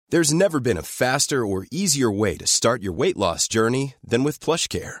There's never been a faster or easier way to start your weight loss journey than with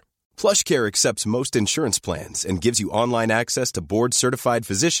PlushCare. PlushCare accepts most insurance plans and gives you online access to board-certified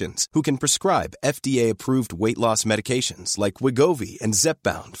physicians who can prescribe FDA-approved weight loss medications like Wegovy and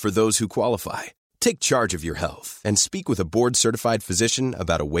Zepbound for those who qualify. Take charge of your health and speak with a board-certified physician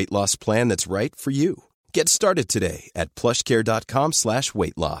about a weight loss plan that's right for you. Get started today at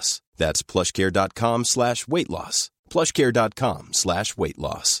plushcare.com/weight loss. That's plushcare.com/weight loss. plushcare.com/weight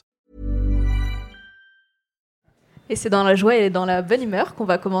loss. Et c'est dans la joie et dans la bonne humeur qu'on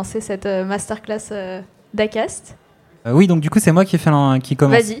va commencer cette masterclass d'Acast. Oui, donc du coup, c'est moi qui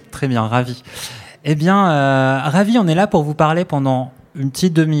commence. Vas-y. Très bien, ravi. Eh bien, ravi, on est là pour vous parler pendant une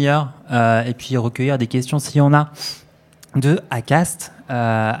petite demi-heure et puis recueillir des questions s'il y en a de Acast.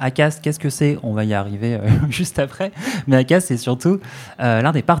 Acast, qu'est-ce que c'est ? On va y arriver juste après. Mais Acast, c'est surtout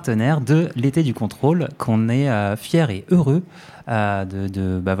l'un des partenaires de l'été du contrôle qu'on est fiers et heureux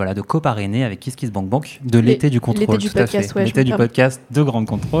de co-parrainer avec KissKissBankBank de l'été du contrôle. L'été du podcast, ouais, l'été du podcast de Grande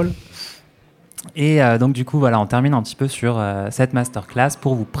Contrôle. Et donc du coup, voilà, on termine un petit peu sur cette masterclass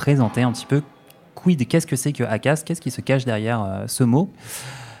pour vous présenter un petit peu qu'est-ce que c'est que Acast, qu'est-ce qui se cache derrière ce mot.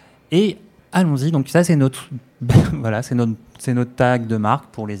 Et allons-y, donc ça c'est notre voilà, c'est notre tag de marque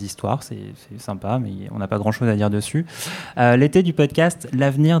pour les histoires, c'est sympa, mais on n'a pas grand-chose à dire dessus. L'été du podcast,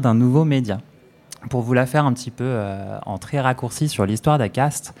 l'avenir d'un nouveau média. Pour vous la faire un petit peu en très raccourci sur l'histoire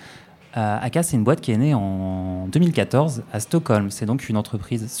d'Acast, Acast, c'est une boîte qui est née en 2014 à Stockholm. C'est donc une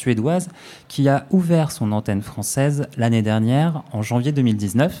entreprise suédoise qui a ouvert son antenne française l'année dernière, en janvier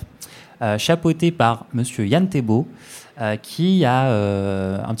 2019, chapeautée par monsieur Yann Thébault, qui a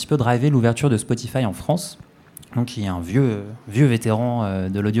un petit peu drivé l'ouverture de Spotify en France, donc qui est un vieux vétéran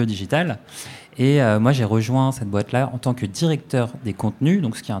de l'audio digital. Et moi, j'ai rejoint cette boîte-là en tant que directeur des contenus,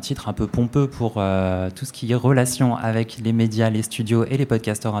 donc ce qui est un titre un peu pompeux pour tout ce qui est relation avec les médias, les studios et les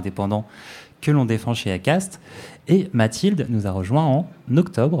podcasteurs indépendants que l'on défend chez Acast. Et Mathilde nous a rejoint en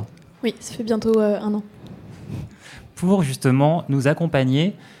octobre. Oui, ça fait bientôt 1 an. Pour justement nous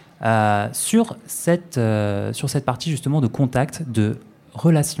accompagner sur cette partie justement de contact, de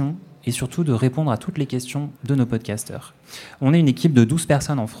relation et surtout de répondre à toutes les questions de nos podcasteurs. On est une équipe de 12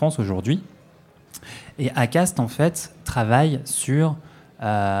 personnes en France aujourd'hui. Et Acast, en fait, travaille sur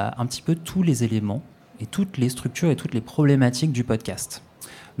un petit peu tous les éléments et toutes les structures et toutes les problématiques du podcast.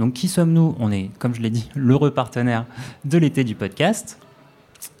 Donc, qui sommes-nous ? On est, comme je l'ai dit, l'heureux partenaire de l'été du podcast.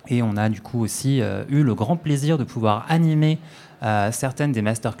 Et on a du coup aussi eu le grand plaisir de pouvoir animer certaines des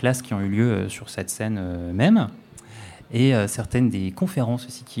masterclass qui ont eu lieu sur cette scène même. Et certaines des conférences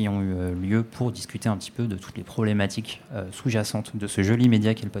aussi qui ont eu lieu pour discuter un petit peu de toutes les problématiques sous-jacentes de ce joli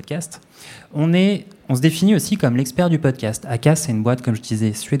média qu'est le podcast. On se définit aussi comme l'expert du podcast. Acast, c'est une boîte, comme je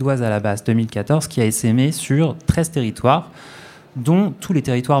disais, suédoise à la base, 2014, qui a essaimé sur 13 territoires, dont tous les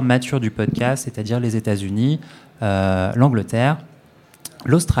territoires matures du podcast, c'est-à-dire les États-Unis, l'Angleterre,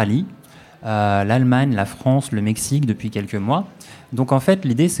 l'Australie, l'Allemagne, la France, le Mexique depuis quelques mois. Donc en fait,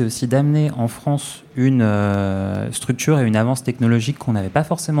 l'idée, c'est aussi d'amener en France une structure et une avance technologique qu'on n'avait pas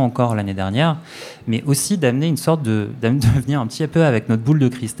forcément encore l'année dernière, mais aussi d'amener une sorte de venir un petit peu avec notre boule de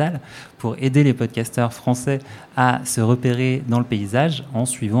cristal pour aider les podcasteurs français à se repérer dans le paysage en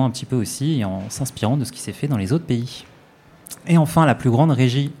suivant un petit peu aussi et en s'inspirant de ce qui s'est fait dans les autres pays. Et enfin, la plus grande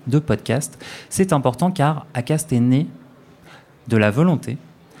régie de podcast, c'est important car Acast est né de la volonté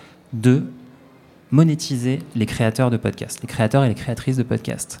de monétiser les créateurs de podcasts, les créateurs et les créatrices de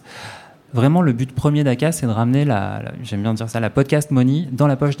podcasts. Vraiment, le but premier d'Acast, c'est de ramener j'aime bien dire ça, la podcast money dans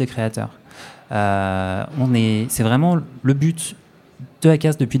la poche des créateurs. C'est vraiment le but de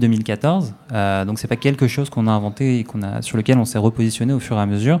Acast depuis 2014. Donc, c'est pas quelque chose qu'on a inventé et sur lequel on s'est repositionné au fur et à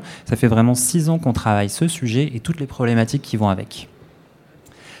mesure. Ça fait vraiment 6 ans qu'on travaille ce sujet et toutes les problématiques qui vont avec.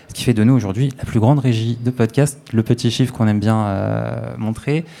 Ce qui fait de nous aujourd'hui la plus grande régie de podcast. Le petit chiffre qu'on aime bien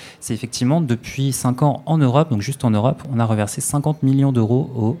montrer, c'est effectivement depuis 5 ans en Europe, donc juste en Europe, on a reversé 50 millions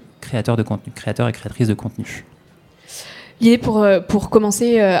d'euros aux créateurs de contenu, créateurs et créatrices de contenu. L'idée pour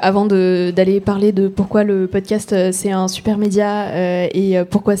commencer, avant d'aller parler de pourquoi le podcast c'est un super média et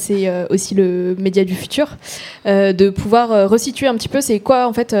pourquoi c'est aussi le média du futur, de pouvoir resituer un petit peu c'est quoi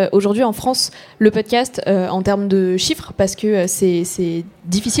en fait aujourd'hui en France le podcast en termes de chiffres, parce que c'est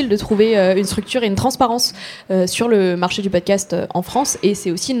difficile de trouver une structure et une transparence sur le marché du podcast en France, et c'est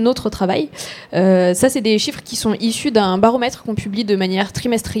aussi notre travail. Ça, c'est des chiffres qui sont issus d'un baromètre qu'on publie de manière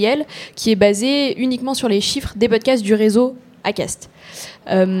trimestrielle, qui est basé uniquement sur les chiffres des podcasts du réseau Acast.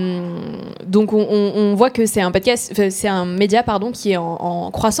 Donc on voit que c'est un média qui est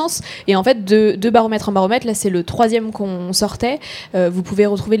en croissance. Et en fait, de baromètre en baromètre, là c'est le 3e qu'on sortait. Vous pouvez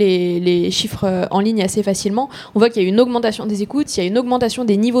retrouver les chiffres en ligne assez facilement. On voit qu'il y a une augmentation des écoutes, il y a une augmentation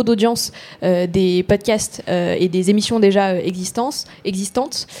des niveaux d'audience des podcasts et des émissions déjà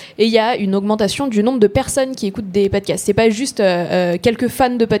existantes. Et il y a une augmentation du nombre de personnes qui écoutent des podcasts. C'est pas juste quelques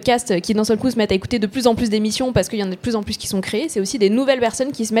fans de podcasts qui d'un seul coup se mettent à écouter de plus en plus d'émissions parce qu'il y en a de plus en plus qui sont créées. C'est aussi des nouvelles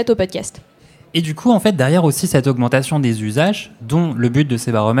personnes qui se mettent au podcast. Et du coup, en fait, derrière aussi cette augmentation des usages, dont le but de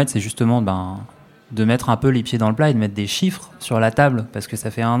ces baromètres, c'est justement de mettre un peu les pieds dans le plat et de mettre des chiffres sur la table, parce que ça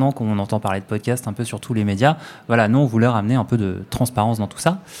fait 1 an qu'on entend parler de podcast un peu sur tous les médias. Voilà, nous, on voulait ramener un peu de transparence dans tout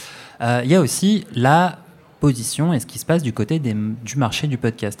ça. Il y a aussi la position et ce qui se passe du côté du marché du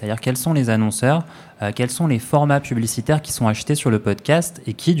podcast. C'est-à-dire quels sont les annonceurs, quels sont les formats publicitaires qui sont achetés sur le podcast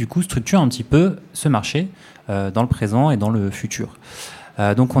et qui, du coup, structurent un petit peu ce marché dans le présent et dans le futur.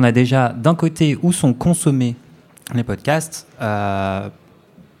 Donc, on a déjà d'un côté où sont consommés les podcasts.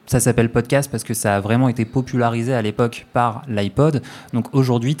 Ça s'appelle podcast parce que ça a vraiment été popularisé à l'époque par l'iPod. Donc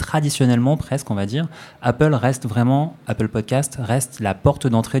aujourd'hui, traditionnellement, presque, on va dire, Apple Podcast reste la porte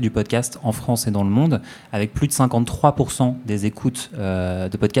d'entrée du podcast en France et dans le monde, avec plus de 53% des écoutes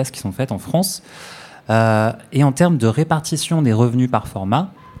de podcasts qui sont faites en France. Et en termes de répartition des revenus par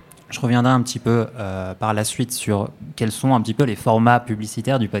format, je reviendrai un petit peu par la suite sur quels sont un petit peu les formats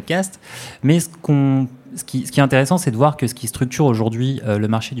publicitaires du podcast. Mais ce qui est intéressant, c'est de voir que ce qui structure aujourd'hui le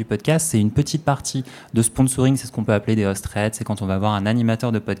marché du podcast, c'est une petite partie de sponsoring, c'est ce qu'on peut appeler des host threads, c'est quand on va avoir un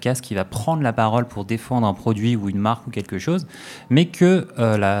animateur de podcast qui va prendre la parole pour défendre un produit ou une marque ou quelque chose, mais que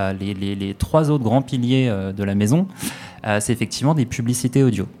les 3 autres grands piliers de la maison, c'est effectivement des publicités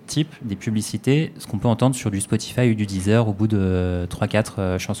audio, type des publicités, ce qu'on peut entendre sur du Spotify ou du Deezer au bout de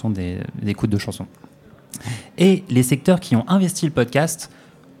 3-4 chansons, d'écoutes de chansons. Et les secteurs qui ont investi le podcast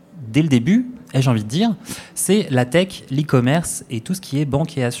dès le début, j'ai envie de dire, c'est la tech, l'e-commerce et tout ce qui est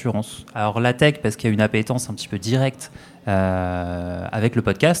banque et assurance. Alors la tech, parce qu'il y a une appétence un petit peu directe avec le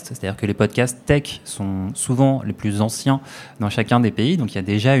podcast, c'est-à-dire que les podcasts tech sont souvent les plus anciens dans chacun des pays, donc il y a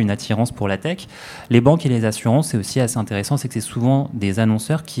déjà une attirance pour la tech. Les banques et les assurances, c'est aussi assez intéressant, c'est que c'est souvent des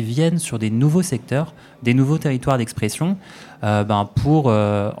annonceurs qui viennent sur des nouveaux secteurs, des nouveaux territoires d'expression, pour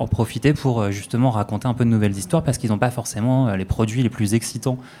en profiter pour justement raconter un peu de nouvelles histoires, parce qu'ils n'ont pas forcément les produits les plus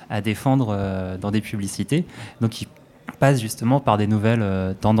excitants à défendre dans des publicités, donc ils passent justement par des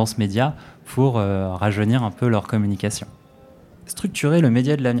nouvelles tendances médias pour rajeunir un peu leur communication. Structurer le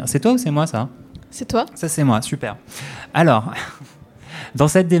média de l'avenir. C'est toi ou c'est moi, ça ? C'est toi. Ça, c'est moi, super. Alors, dans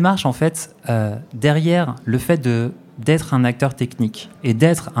cette démarche, en fait, derrière le fait d'être un acteur technique et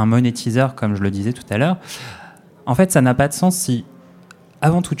d'être un monétiseur, comme je le disais tout à l'heure, en fait, ça n'a pas de sens si,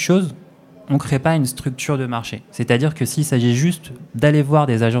 avant toute chose, on ne crée pas une structure de marché. C'est-à-dire que s'il s'agit juste d'aller voir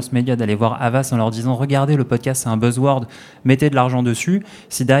des agences médias, d'aller voir Havas en leur disant « Regardez, le podcast, c'est un buzzword, mettez de l'argent dessus »,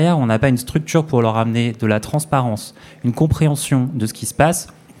 si derrière, on n'a pas une structure pour leur amener de la transparence, une compréhension de ce qui se passe,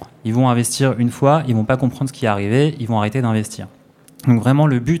 ils vont investir une fois, ils ne vont pas comprendre ce qui est arrivé, ils vont arrêter d'investir. Donc vraiment,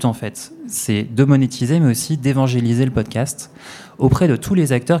 le but, en fait, c'est de monétiser, mais aussi d'évangéliser le podcast auprès de tous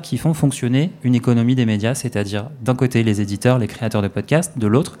les acteurs qui font fonctionner une économie des médias, c'est-à-dire d'un côté les éditeurs, les créateurs de podcasts, de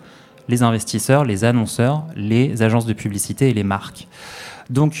l'autre, les investisseurs, les annonceurs, les agences de publicité et les marques.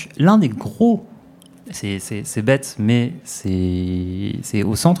 Donc l'un des gros, c'est bête, mais c'est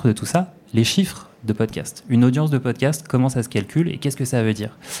au centre de tout ça, les chiffres de podcast. Une audience de podcast, comment ça se calcule et qu'est-ce que ça veut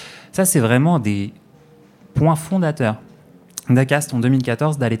dire ? Ça, c'est vraiment des points fondateurs d'Acast en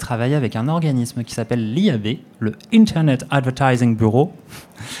 2014 d'aller travailler avec un organisme qui s'appelle l'IAB, le Internet Advertising Bureau,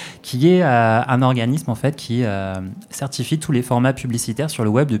 qui est un organisme en fait qui certifie tous les formats publicitaires sur le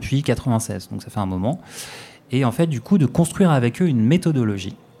web depuis 1996, donc ça fait un moment. Et en fait, du coup, de construire avec eux une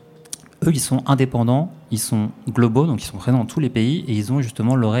méthodologie. Eux, ils sont indépendants, ils sont globaux, donc ils sont présents dans tous les pays et ils ont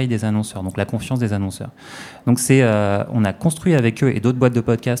justement l'oreille des annonceurs, donc la confiance des annonceurs. Donc on a construit avec eux et d'autres boîtes de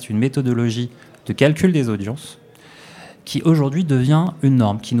podcasts une méthodologie de calcul des audiences qui aujourd'hui devient une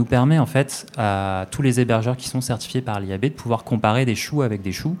norme, qui nous permet en fait à tous les hébergeurs qui sont certifiés par l'IAB de pouvoir comparer des choux avec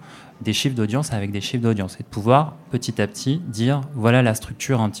des choux, des chiffres d'audience avec des chiffres d'audience, et de pouvoir petit à petit dire voilà la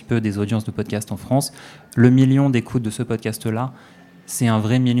structure un petit peu des audiences de podcast en France, le million d'écoutes de ce podcast-là, c'est un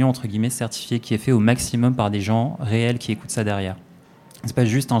vrai million entre guillemets certifié qui est fait au maximum par des gens réels qui écoutent ça derrière. C'est pas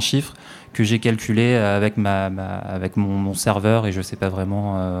juste un chiffre que j'ai calculé avec mon serveur et je sais pas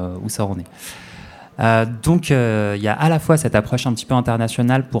vraiment où ça en est. Donc il y a à la fois cette approche un petit peu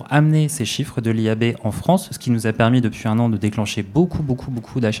internationale pour amener ces chiffres de l'IAB en France, ce qui nous a permis depuis un an de déclencher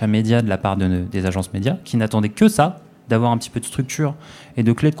beaucoup d'achats médias de la part des agences médias qui n'attendaient que ça, d'avoir un petit peu de structure et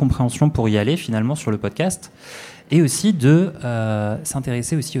de clés de compréhension pour y aller finalement sur le podcast. et aussi de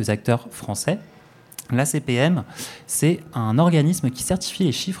s'intéresser aussi aux acteurs français. La CPM, c'est un organisme qui certifie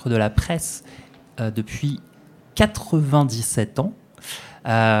les chiffres de la presse depuis 97 ans.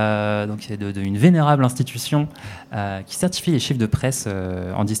 Donc c'est une vénérable institution qui certifie les chiffres de presse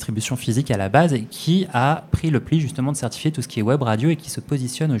en distribution physique à la base et qui a pris le pli justement de certifier tout ce qui est web radio et qui se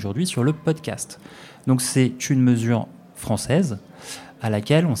positionne aujourd'hui sur le podcast. Donc c'est une mesure française à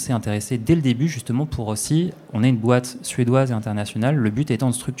laquelle on s'est intéressé dès le début justement pour aussi, on est une boîte suédoise et internationale, le but étant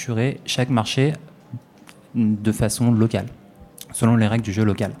de structurer chaque marché de façon locale, selon les règles du jeu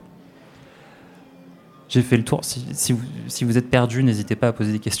local. J'ai fait le tour. Si vous êtes perdu, n'hésitez pas à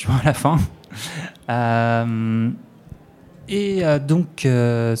poser des questions à la fin. Donc,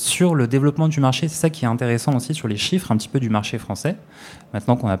 sur le développement du marché, c'est ça qui est intéressant aussi sur les chiffres un petit peu du marché français,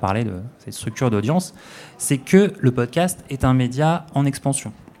 maintenant qu'on a parlé de cette structure d'audience, c'est que le podcast est un média en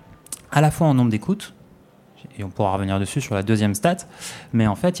expansion, à la fois en nombre d'écoutes, et on pourra revenir dessus sur la deuxième stat, mais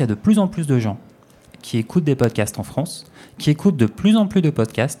en fait, il y a de plus en plus de gens qui écoutent des podcasts en France, qui écoutent de plus en plus de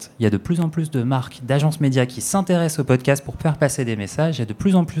podcasts. Il y a de plus en plus de marques, d'agences médias qui s'intéressent aux podcasts pour faire passer des messages. Il y a de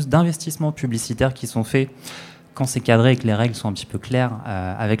plus en plus d'investissements publicitaires qui sont faits quand c'est cadré et que les règles sont un petit peu claires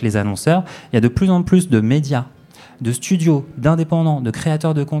avec les annonceurs. Il y a de plus en plus de médias, de studios, d'indépendants, de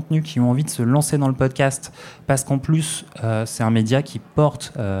créateurs de contenu qui ont envie de se lancer dans le podcast parce qu'en plus, c'est un média qui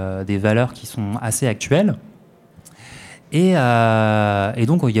porte des valeurs qui sont assez actuelles. Et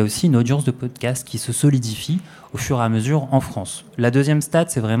donc, il y a aussi une audience de podcasts qui se solidifie au fur et à mesure en France. La deuxième stat,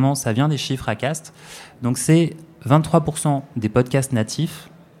 c'est vraiment, ça vient des chiffres Acast. Donc, c'est 23% des podcasts natifs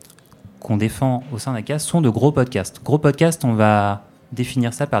qu'on défend au sein d'Acast sont de gros podcasts. Gros podcasts, on va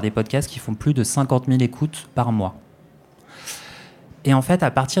définir ça par des podcasts qui font plus de 50 000 écoutes par mois. Et en fait,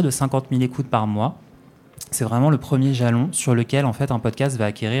 à partir de 50 000 écoutes par mois, c'est vraiment le premier jalon sur lequel, en fait, un podcast va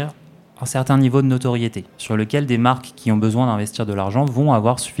acquérir un certain niveau de notoriété, sur lequel des marques qui ont besoin d'investir de l'argent vont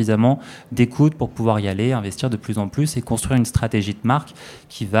avoir suffisamment d'écoute pour pouvoir y aller, investir de plus en plus et construire une stratégie de marque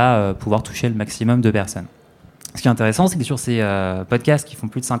qui va pouvoir toucher le maximum de personnes. Ce qui est intéressant, c'est que sur ces podcasts qui font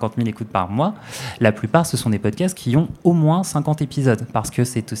plus de 50 000 écoutes par mois, la plupart, ce sont des podcasts qui ont au moins 50 épisodes, parce que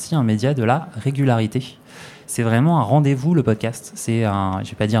c'est aussi un média de la régularité. C'est vraiment un rendez-vous, le podcast. C'est un, je ne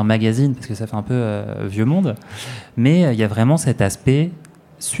vais pas dire magazine, parce que ça fait un peu vieux monde, mais il y a vraiment cet aspect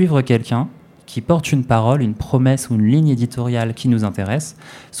suivre quelqu'un qui porte une parole, une promesse ou une ligne éditoriale qui nous intéresse,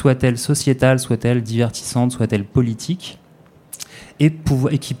 soit-elle sociétale, soit-elle divertissante, soit-elle politique, et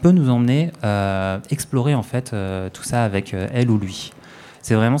qui peut nous emmener explorer en fait tout ça avec elle ou lui.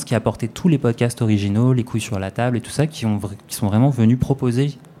 C'est vraiment ce qui a apporté tous les podcasts originaux, les couilles sur la table et tout ça, qui sont vraiment venus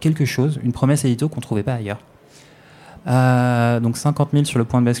proposer quelque chose, une promesse édito qu'on ne trouvait pas ailleurs. Donc 50 000 sur le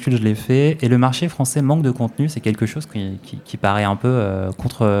point de bascule, je l'ai fait. Et le marché français manque de contenu, c'est quelque chose qui paraît un peu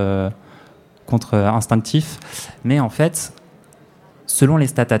contre-instinctif. Mais en fait, selon les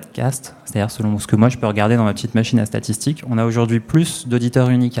stats Acast, c'est-à-dire selon ce que moi je peux regarder dans ma petite machine à statistiques, on a aujourd'hui plus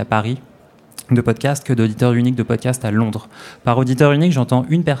d'auditeurs uniques à Paris de podcasts que d'auditeurs uniques de podcasts à Londres. Par auditeur unique, j'entends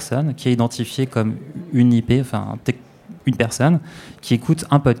une personne qui est identifiée comme une IP, enfin une personne qui écoute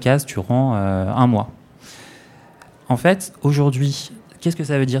un podcast durant un mois. En fait, aujourd'hui, qu'est-ce que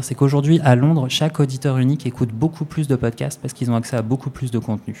ça veut dire ? C'est qu'aujourd'hui, à Londres, chaque auditeur unique écoute beaucoup plus de podcasts parce qu'ils ont accès à beaucoup plus de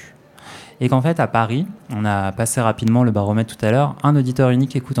contenu. Et qu'en fait, à Paris, on a passé rapidement le baromètre tout à l'heure, un auditeur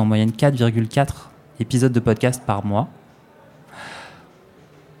unique écoute en moyenne 4,4 épisodes de podcast par mois.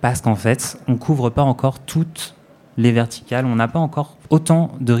 Parce qu'en fait, on ne couvre pas encore toutes les verticales, on n'a pas encore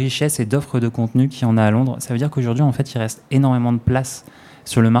autant de richesses et d'offres de contenu qu'il y en a à Londres. Ça veut dire qu'aujourd'hui, en fait, il reste énormément de place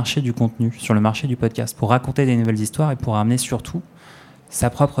sur le marché du contenu, sur le marché du podcast, pour raconter des nouvelles histoires et pour amener surtout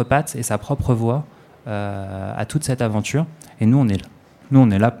sa propre patte et sa propre voix à toute cette aventure. Et nous, on est là. Nous, on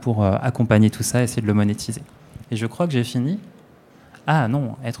est là pour accompagner tout ça, essayer de le monétiser. Et je crois que j'ai fini. Ah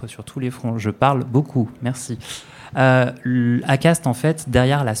non, être sur tous les fronts. Je parle beaucoup, merci. Acast, en fait,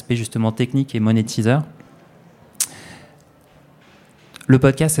 derrière l'aspect justement technique et monétiseur, le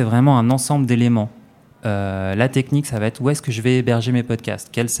podcast, c'est vraiment un ensemble d'éléments. La technique, ça va être où est-ce que je vais héberger mes podcasts,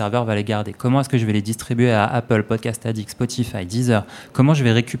 quel serveur va les garder, comment est-ce que je vais les distribuer à Apple, Podcast Addict, Spotify, Deezer, comment je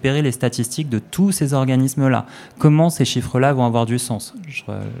vais récupérer les statistiques de tous ces organismes-là, comment ces chiffres-là vont avoir du sens.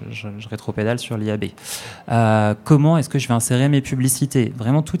 Je rétropédale sur l'IAB. Comment est-ce que je vais insérer mes publicités,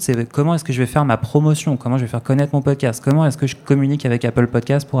 vraiment comment est-ce que je vais faire ma promotion, comment je vais faire connaître mon podcast, comment est-ce que je communique avec Apple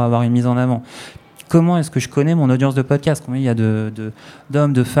Podcast pour avoir une mise en avant. Comment est-ce que je connais mon audience de podcast ? Combien il y a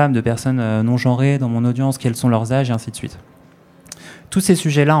d'hommes, de femmes, de personnes non genrées dans mon audience ? Quels sont leurs âges ? Et ainsi de suite. Tous ces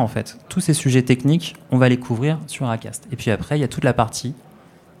sujets-là, en fait, tous ces sujets techniques, on va les couvrir sur Acast. Et puis après, il y a toute la partie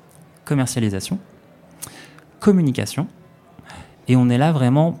commercialisation, communication. Et on est là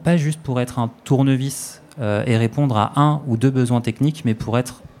vraiment, pas juste pour être un tournevis et répondre à un ou deux besoins techniques, mais pour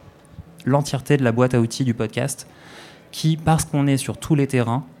être l'entièreté de la boîte à outils du podcast, qui, parce qu'on est sur tous les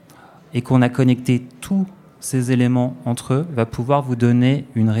terrains et qu'on a connecté tous ces éléments entre eux, va pouvoir vous donner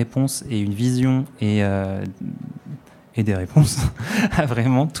une réponse et une vision et des réponses à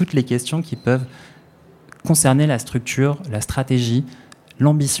vraiment toutes les questions qui peuvent concerner la structure, la stratégie,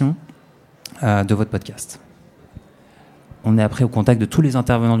 l'ambition de votre podcast. On est après au contact de tous les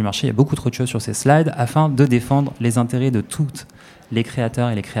intervenants du marché. Il y a beaucoup trop de choses sur ces slides afin de défendre les intérêts de tous les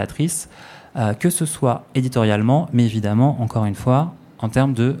créateurs et les créatrices, que ce soit éditorialement, mais évidemment, encore une fois, en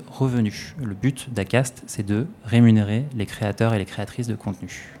termes de revenus. Le but d'Acast, c'est de rémunérer les créateurs et les créatrices de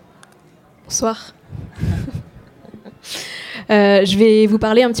contenu. Bonsoir. Je vais vous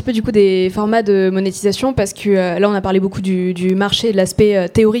parler un petit peu du coup des formats de monétisation parce que là on a parlé beaucoup du marché, de l'aspect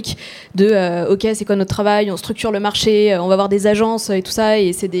théorique de ok, c'est quoi notre travail, on structure le marché, on va avoir des agences et tout ça,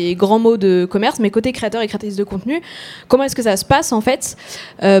 et c'est des grands mots de commerce, mais côté créateur et créatrice de contenu, comment est-ce que ça se passe en fait?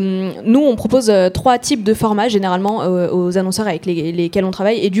 Nous on propose 3 types de formats généralement aux annonceurs avec lesquels on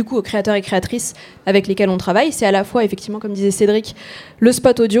travaille, et du coup aux créateurs et créatrices avec lesquels on travaille. C'est à la fois effectivement, comme disait Cédric, le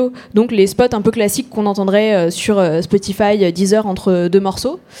spot audio, donc les spots un peu classiques qu'on entendrait sur Spotify, Deezer, entre 2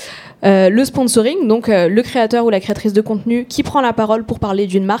 morceaux. Le sponsoring, donc le créateur ou la créatrice de contenu qui prend la parole pour parler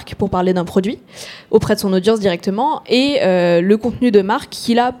d'une marque, pour parler d'un produit auprès de son audience directement, et le contenu de marque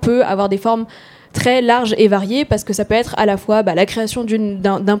qui là peut avoir des formes très large et varié, parce que ça peut être à la fois la création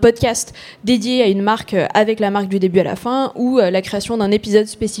d'un podcast dédié à une marque avec la marque du début à la fin, ou la création d'un épisode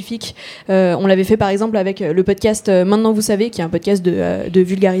spécifique. On l'avait fait par exemple avec le podcast Maintenant vous savez, qui est un podcast de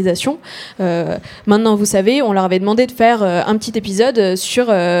vulgarisation. Maintenant vous savez, on leur avait demandé de faire un petit épisode sur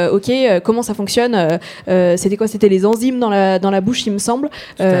comment ça fonctionne, c'était quoi, c'était les enzymes dans la bouche il me semble,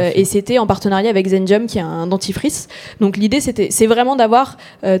 et c'était en partenariat avec Zenjum qui est un dentifrice. Donc l'idée c'est vraiment d'avoir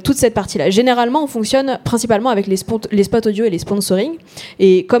toute cette partie là. Généralement on fonctionne principalement avec les spots audio et les sponsoring.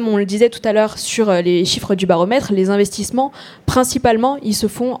 Et comme on le disait tout à l'heure sur les chiffres du baromètre, les investissements, principalement, ils se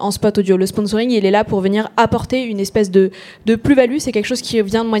font en spot audio. Le sponsoring, il est là pour venir apporter une espèce de plus-value. C'est quelque chose qui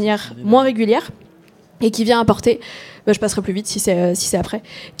vient de manière moins régulière et qui vient apporter... je passerai plus vite si c'est après.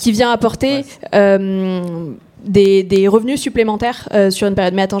 Qui vient apporter des revenus supplémentaires sur une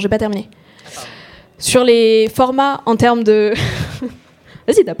période. Mais attends, j'ai pas terminé. Sur les formats en termes de...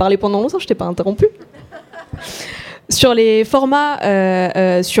 Vas-y, t'as parlé pendant longtemps, je t'ai pas interrompu. Sur les formats,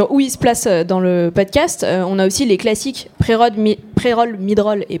 sur où ils se placent dans le podcast, on a aussi les classiques pré-roll,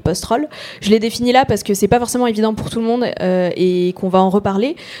 mid-roll et post-roll. Je les définis là parce que c'est pas forcément évident pour tout le monde et qu'on va en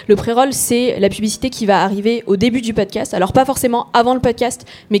reparler. Le pré-roll, c'est la publicité qui va arriver au début du podcast. Alors pas forcément avant le podcast,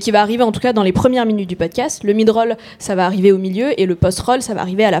 mais qui va arriver en tout cas dans les premières minutes du podcast. Le mid-roll, ça va arriver au milieu, et le post-roll, ça va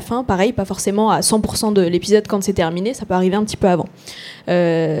arriver à la fin. Pareil, pas forcément à 100% de l'épisode quand c'est terminé, ça peut arriver un petit peu avant.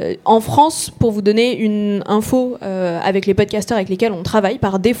 En France, pour vous donner une info avec les podcasteurs avec lesquels on travaille,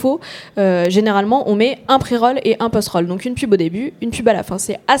 par défaut, généralement, on met un pré-roll et un post-roll. Donc une pub au début, une pub à la fin.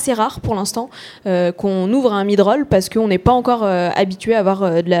 C'est assez rare pour l'instant qu'on ouvre un mid-roll parce qu'on n'est pas encore habitué à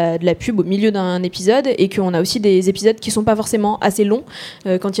avoir de la pub au milieu d'un épisode, et qu'on a aussi des épisodes qui sont pas forcément assez longs.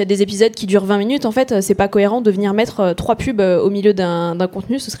 Quand il y a des épisodes qui durent 20 minutes, en fait, c'est pas cohérent de venir mettre 3 pubs au milieu d'un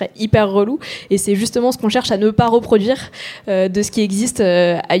contenu. Ce serait hyper relou, et c'est justement ce qu'on cherche à ne pas reproduire de ce qui existe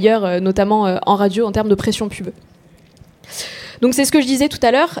ailleurs, notamment en radio, en termes de pression pub. Donc c'est ce que je disais tout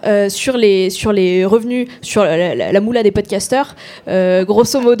à l'heure sur les revenus, sur la moula des podcasteurs.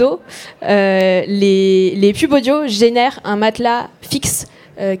 Grosso modo, les pubs audio génèrent un matelas fixe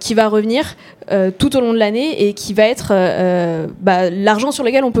qui va revenir tout au long de l'année, et qui va être l'argent sur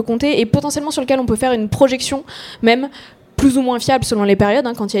lequel on peut compter, et potentiellement sur lequel on peut faire une projection même plus ou moins fiable selon les périodes.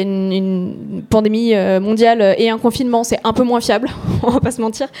 Quand il y a une pandémie mondiale et un confinement, c'est un peu moins fiable, on va pas se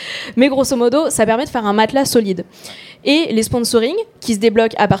mentir. Mais grosso modo, ça permet de faire un matelas solide. Et les sponsoring, qui se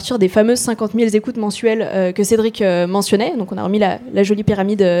débloquent à partir des fameuses 50 000 écoutes mensuelles que Cédric mentionnait. Donc on a remis la jolie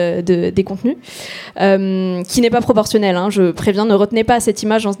pyramide des contenus, qui n'est pas proportionnelle. Je préviens, ne retenez pas cette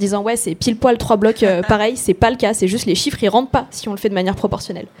image en se disant ouais, c'est pile poil 3 blocs pareil. C'est pas le cas, c'est juste les chiffres, ils rentrent pas si on le fait de manière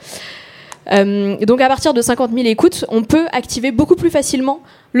proportionnelle. Donc à partir de 50 000 écoutes, on peut activer beaucoup plus facilement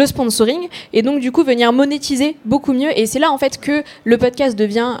le sponsoring, et donc du coup venir monétiser beaucoup mieux. Et c'est là en fait que le podcast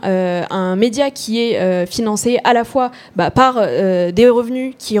devient un média qui est financé à la fois par des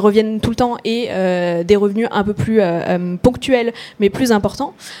revenus qui reviennent tout le temps, et des revenus un peu plus ponctuels mais plus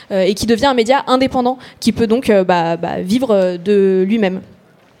importants, et qui devient un média indépendant qui peut donc vivre de lui-même.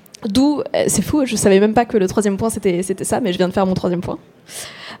 D'où, c'est fou, je savais même pas que le 3e point c'était ça, mais je viens de faire mon 3e point.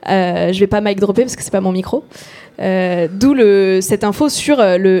 Je vais pas mic dropper parce que c'est pas mon micro. D'où cette info sur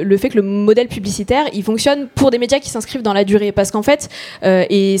le fait que le modèle publicitaire il fonctionne pour des médias qui s'inscrivent dans la durée, parce qu'en fait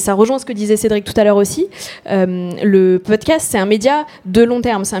et ça rejoint ce que disait Cédric tout à l'heure aussi, le podcast c'est un média de long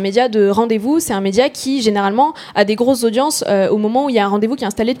terme, c'est un média de rendez-vous, c'est un média qui généralement a des grosses audiences au moment où il y a un rendez-vous qui est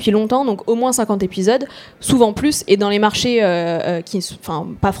installé depuis longtemps, donc au moins 50 épisodes, souvent plus, et dans les marchés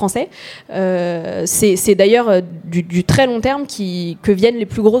pas français, c'est d'ailleurs du très long terme que viennent les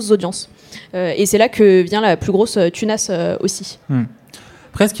plus grosses audiences. Et c'est là que vient la plus grosse tunasse aussi.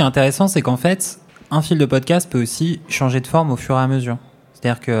 Après, ce qui est intéressant, c'est qu'en fait, un fil de podcast peut aussi changer de forme au fur et à mesure.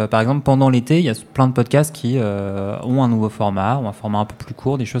 C'est-à-dire que, par exemple, pendant l'été, il y a plein de podcasts qui ont un nouveau format, ou un format un peu plus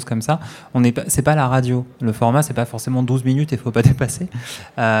court, des choses comme ça. C'est pas la radio. Le format, c'est pas forcément 12 minutes et il ne faut pas dépasser.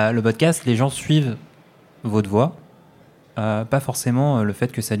 Le podcast, les gens suivent votre voix. Pas forcément le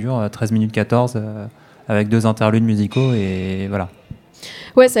fait que ça dure 13 minutes 14 avec 2 interludes musicaux et voilà.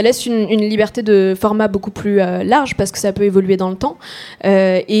 Ouais, ça laisse une liberté de format beaucoup plus large parce que ça peut évoluer dans le temps.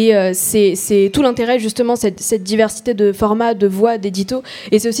 C'est tout l'intérêt, justement, cette diversité de formats, de voix, d'éditos.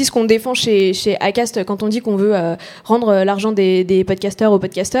 Et c'est aussi ce qu'on défend chez Acast quand on dit qu'on veut rendre l'argent des podcasteurs aux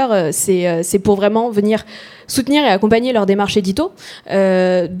podcasteurs. C'est pour vraiment venir soutenir et accompagner leur démarche édito.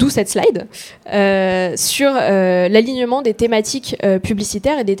 D'où cette slide sur l'alignement des thématiques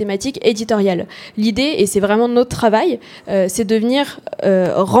publicitaires et des thématiques éditoriales. L'idée, et c'est vraiment notre travail, c'est de venir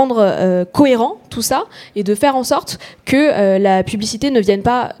rendre cohérent tout ça et de faire en sorte que la publicité ne vienne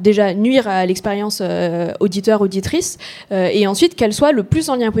pas déjà nuire à l'expérience auditeur-auditrice et ensuite qu'elle soit le plus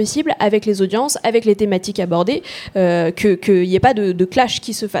en lien possible avec les audiences, avec les thématiques abordées, qu'il n'y ait pas de clash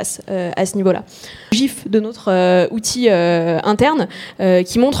qui se fasse à ce niveau-là. GIF de notre outil interne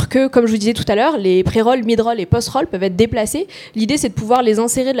qui montre que, comme je vous disais tout à l'heure, les pré-rolls, mid-rolls et post-rolls peuvent être déplacés. L'idée, c'est de pouvoir les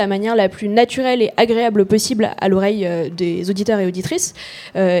insérer de la manière la plus naturelle et agréable possible à l'oreille des auditeurs et auditrices.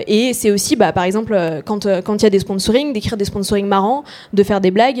 Et c'est aussi, par exemple, quand il y a des sponsorings, d'écrire des sponsorings marrants, de faire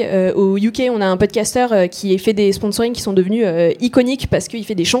des blagues. Au UK, on a un podcasteur qui fait des sponsorings qui sont devenus iconiques parce qu'il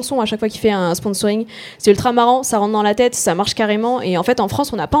fait des chansons à chaque fois qu'il fait un sponsoring. C'est ultra marrant, ça rentre dans la tête, ça marche carrément. Et en fait, en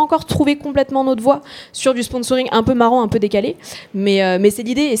France, on n'a pas encore trouvé complètement notre voie sur du sponsoring un peu marrant, un peu décalé. Mais c'est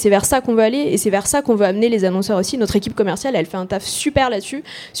l'idée et c'est vers ça qu'on veut aller et c'est vers ça qu'on veut amener les annonceurs aussi. Notre équipe commerciale, elle fait un taf super là-dessus,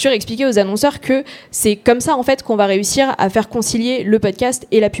 sur expliquer aux annonceurs que c'est comme ça en fait qu'on va réussir à faire concilier le podcast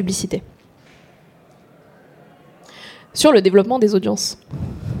et la publicité. Sur le développement des audiences.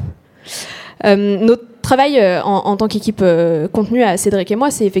 Notre travail en tant qu'équipe contenu à Cédric et moi,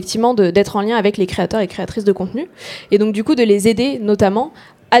 c'est effectivement d'être en lien avec les créateurs et créatrices de contenu et donc du coup de les aider notamment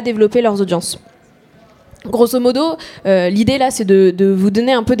à développer leurs audiences. Grosso modo, l'idée là, c'est de vous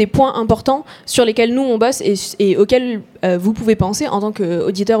donner un peu des points importants sur lesquels nous on bosse et auxquels vous pouvez penser en tant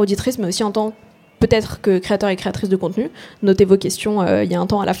qu'auditeur, auditrice, mais aussi en tant peut-être que créateur et créatrice de contenu. Notez vos questions, il y a un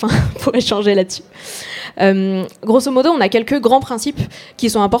temps à la fin pour échanger là-dessus. Grosso modo, on a quelques grands principes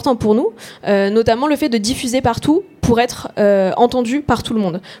qui sont importants pour nous, notamment le fait de diffuser partout pour être entendu par tout le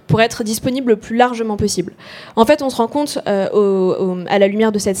monde, pour être disponible le plus largement possible. En fait, on se rend compte à la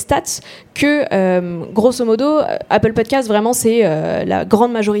lumière de cette stat que, grosso modo, Apple Podcast, vraiment, c'est la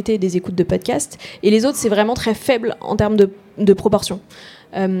grande majorité des écoutes de podcasts, et les autres, c'est vraiment très faible en termes de proportion.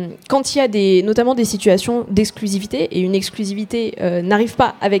 Quand il y a notamment des situations d'exclusivité, et une exclusivité n'arrive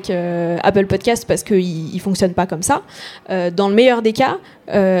pas avec Apple Podcast parce qu'il ne fonctionne pas comme ça, dans le meilleur des cas,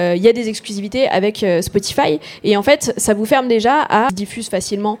 il y a des exclusivités avec Spotify, et en fait ça vous ferme déjà à diffuser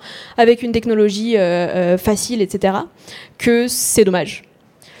facilement avec une technologie facile, etc., que c'est dommage.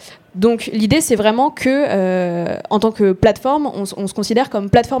 Donc l'idée, c'est vraiment que, en tant que plateforme, on se considère comme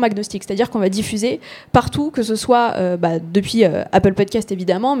plateforme agnostique, c'est-à-dire qu'on va diffuser partout, que ce soit depuis Apple Podcast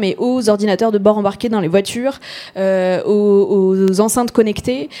évidemment, mais aux ordinateurs de bord embarqués dans les voitures, aux enceintes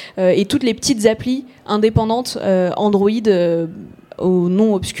connectées et toutes les petites applis indépendantes Android aux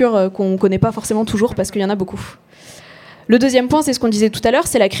noms obscurs qu'on ne connaît pas forcément toujours parce qu'il y en a beaucoup. Le deuxième point, c'est ce qu'on disait tout à l'heure,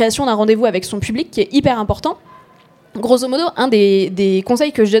 c'est la création d'un rendez-vous avec son public qui est hyper important. Grosso modo, un des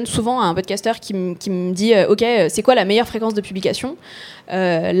conseils que je donne souvent à un podcasteur qui me dit « Ok, c'est quoi la meilleure fréquence de publication ?»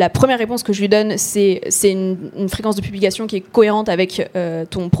 La première réponse que je lui donne, c'est une fréquence de publication qui est cohérente avec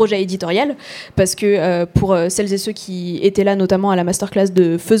ton projet éditorial, parce que pour celles et ceux qui étaient là, notamment à la masterclass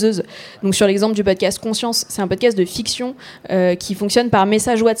de Faiseuse, donc sur l'exemple du podcast Conscience, c'est un podcast de fiction qui fonctionne par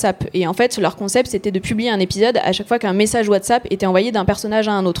message WhatsApp. Et en fait, leur concept, c'était de publier un épisode à chaque fois qu'un message WhatsApp était envoyé d'un personnage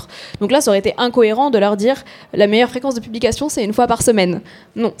à un autre. Donc là, ça aurait été incohérent de leur dire la meilleure fréquence fréquence de publication, c'est 1 fois par semaine.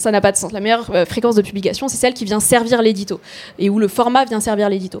 Non, ça n'a pas de sens. La meilleure fréquence de publication, c'est celle qui vient servir l'édito, et où le format vient servir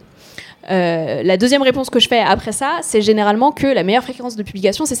l'édito. La deuxième réponse que je fais après ça, c'est généralement que la meilleure fréquence de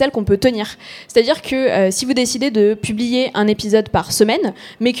publication, c'est celle qu'on peut tenir. C'est-à-dire que si vous décidez de publier un épisode par semaine,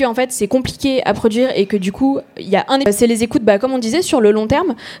 mais que en fait c'est compliqué à produire et que du coup il y a c'est les écoutes, comme on disait, sur le long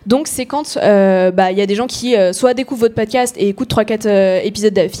terme. Donc c'est quand il y a des gens qui soit découvrent votre podcast et écoutent 3-4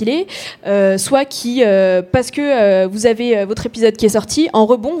 épisodes d'affilée, soit qui parce que vous avez votre épisode qui est sorti, en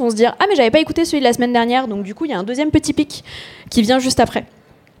rebond vont se dire ah mais j'avais pas écouté celui de la semaine dernière, donc du coup il y a un deuxième petit pic qui vient juste après.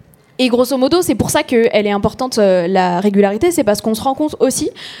 Et grosso modo, c'est pour ça qu'elle est importante, la régularité, c'est parce qu'on se rend compte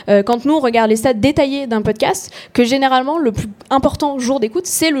aussi, quand nous on regarde les stats détaillés d'un podcast, que généralement le plus important jour d'écoute,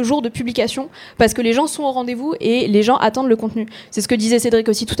 c'est le jour de publication, parce que les gens sont au rendez-vous et les gens attendent le contenu. C'est ce que disait Cédric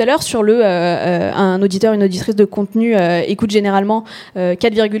aussi tout à l'heure sur un auditeur, une auditrice de contenu écoute généralement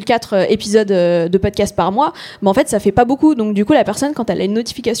 4,4 épisodes de podcast par mois. Mais en fait, ça fait pas beaucoup. Donc du coup, la personne, quand elle a une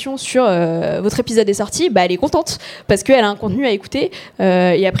notification sur votre épisode est sorti, elle est contente parce qu'elle a un contenu à écouter.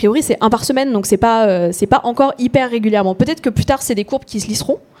 Et a priori, c'est 1 par semaine, donc c'est pas encore hyper régulièrement. Peut-être que plus tard c'est des courbes qui se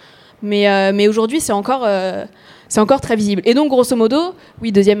lisseront, mais aujourd'hui c'est encore très visible. Et donc grosso modo,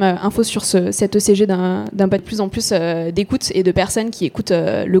 oui, deuxième info sur cet ECG d'un pas de plus en plus d'écoute et de personnes qui écoutent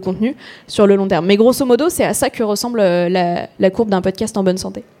le contenu sur le long terme. Mais grosso modo, c'est à ça que ressemble la courbe d'un podcast en bonne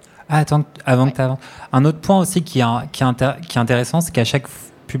santé. Ah, attends, avant que tu avances. Un autre point aussi qui est intéressant, c'est qu'à chaque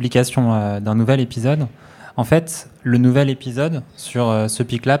publication d'un nouvel épisode, en fait, le nouvel épisode, sur ce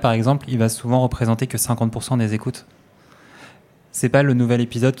pic-là, par exemple, il va souvent représenter que 50% des écoutes. C'est pas le nouvel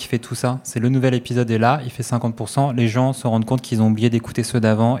épisode qui fait tout ça. C'est le nouvel épisode est là, il fait 50%. Les gens se rendent compte qu'ils ont oublié d'écouter ceux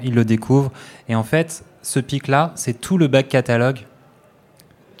d'avant, ils le découvrent. Et en fait, ce pic-là, c'est tout le back catalogue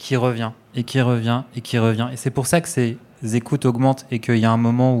qui revient, et qui revient, et qui revient. Et c'est pour ça que ces écoutes augmentent et qu'il y a un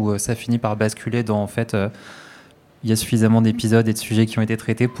moment où ça finit par basculer dans, en fait, il y a suffisamment d'épisodes et de sujets qui ont été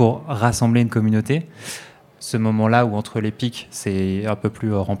traités pour rassembler une communauté. Ce moment-là où entre les pics, c'est un peu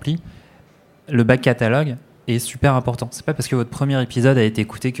plus rempli, le back catalogue est super important. C'est pas parce que votre premier épisode a été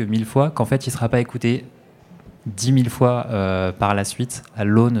écouté que 1000 fois qu'en fait il sera pas écouté 10 000 fois par la suite à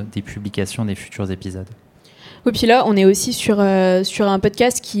l'aune des publications des futurs épisodes. Oui, puis là on est aussi sur un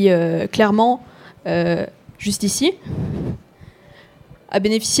podcast qui clairement juste ici a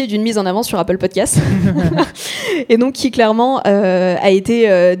bénéficié d'une mise en avant sur Apple Podcasts et donc qui clairement a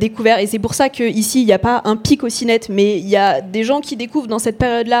été découvert, et c'est pour ça qu'ici il n'y a pas un pic aussi net, mais il y a des gens qui découvrent dans cette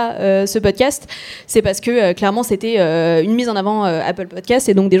période-là ce podcast. C'est parce que clairement c'était une mise en avant Apple Podcasts,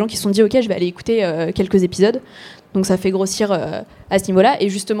 et donc des gens qui se sont dit ok, je vais aller écouter quelques épisodes. Donc ça fait grossir à ce niveau-là, et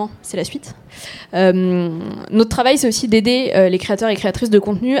justement, c'est la suite. Notre travail, c'est aussi d'aider les créateurs et créatrices de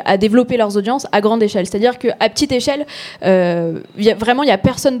contenu à développer leurs audiences à grande échelle. C'est-à-dire qu'à petite échelle, il n'y a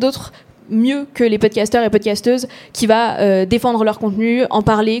personne d'autre mieux que les podcasteurs et podcasteuses qui va défendre leur contenu, en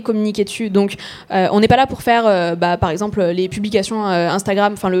parler, communiquer dessus. Donc on n'est pas là pour faire par exemple les publications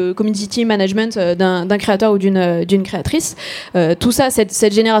Instagram, enfin le community management d'un créateur ou d'une créatrice. Tout ça,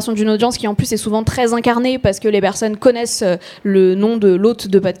 cette génération d'une audience qui en plus est souvent très incarnée parce que les personnes connaissent le nom de l'hôte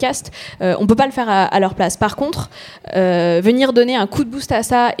de podcast, on peut pas le faire à leur place. Par contre, venir donner un coup de boost à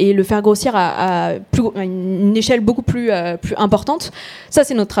ça et le faire grossir à une échelle beaucoup plus importante, ça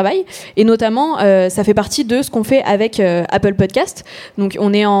c'est notre travail. Et notamment, ça fait partie de ce qu'on fait avec Apple Podcast. Donc,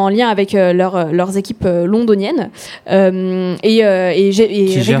 on est en lien avec leurs équipes londoniennes et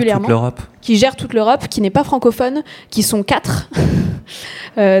régulièrement. Qui gèrent toute l'Europe, qui n'est pas francophone, qui sont 4.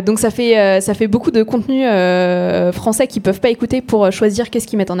 Donc ça fait beaucoup de contenu français qu'ils peuvent pas écouter pour choisir qu'est-ce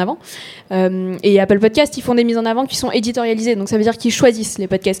qu'ils mettent en avant. Et Apple Podcast, ils font des mises en avant qui sont éditorialisées, donc ça veut dire qu'ils choisissent les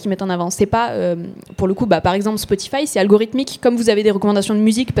podcasts qu'ils mettent en avant. C'est pas pour le coup, par exemple Spotify, c'est algorithmique. Comme vous avez des recommandations de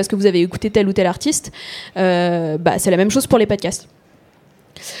musique parce que vous avez écouté tel ou tel artiste, c'est la même chose pour les podcasts.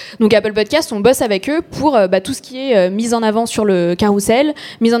 Donc Apple Podcasts, on bosse avec eux pour tout ce qui est mise en avant sur le carrousel,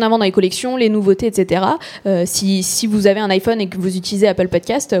 mise en avant dans les collections, les nouveautés, etc. Si vous avez un iPhone et que vous utilisez Apple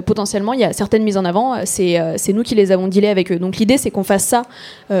Podcasts, potentiellement il y a certaines mises en avant, c'est nous qui les avons dealées avec eux. Donc l'idée c'est qu'on fasse ça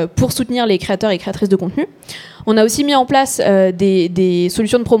pour soutenir les créateurs et créatrices de contenu. On a aussi mis en place des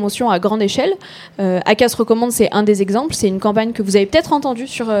solutions de promotion à grande échelle. Acast recommande, c'est un des exemples. C'est une campagne que vous avez peut-être entendue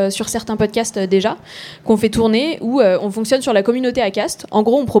sur certains podcasts déjà, qu'on fait tourner, où on fonctionne sur la communauté Acast. En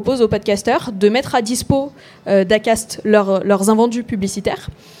gros, on propose aux podcasteurs de mettre à dispo d'Acast leurs invendus publicitaires.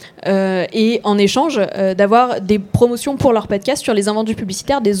 Et en échange, d'avoir des promotions pour leurs podcasts sur les invendus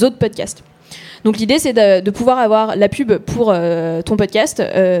publicitaires des autres podcasts. Donc l'idée c'est de pouvoir avoir la pub pour ton podcast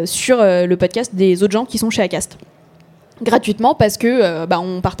sur le podcast des autres gens qui sont chez Acast. gratuitement parce que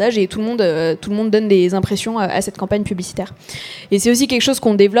on partage et tout le monde donne des impressions à cette campagne publicitaire. Et c'est aussi quelque chose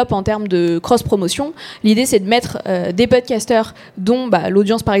qu'on développe en termes de cross-promotion. L'idée, c'est de mettre des podcasteurs dont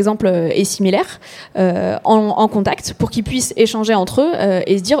l'audience, par exemple, est similaire en contact pour qu'ils puissent échanger entre eux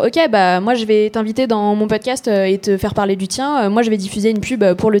et se dire « Ok, moi, je vais t'inviter dans mon podcast et te faire parler du tien. Moi, je vais diffuser une pub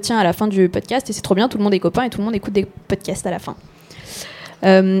pour le tien à la fin du podcast et c'est trop bien, tout le monde est copain et tout le monde écoute des podcasts à la fin. »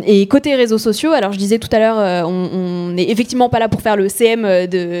 Et côté réseaux sociaux, alors je disais tout à l'heure, on n'est effectivement pas là pour faire le CM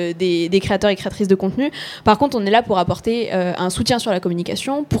des créateurs et créatrices de contenu. Par contre, on est là pour apporter un soutien sur la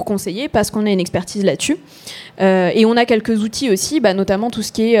communication, pour conseiller, parce qu'on a une expertise là-dessus. Et on a quelques outils aussi, notamment tout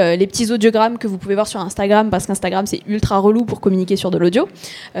ce qui est les petits audiogrammes que vous pouvez voir sur Instagram, parce qu'Instagram, c'est ultra relou pour communiquer sur de l'audio.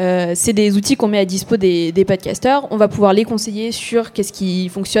 C'est des outils qu'on met à dispo des podcasteurs. On va pouvoir les conseiller sur qu'est-ce qui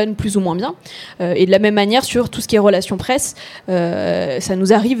fonctionne plus ou moins bien. Et de la même manière, sur tout ce qui est relations presse, ça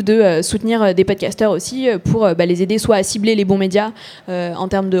nous arrive de soutenir des podcasteurs aussi pour les aider soit à cibler les bons médias en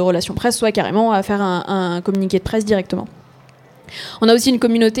termes de relations presse, soit carrément à faire un communiqué de presse directement. On a aussi une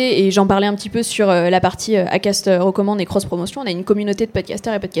communauté, et j'en parlais un petit peu sur la partie Acast recommande et cross-promotion. On a une communauté de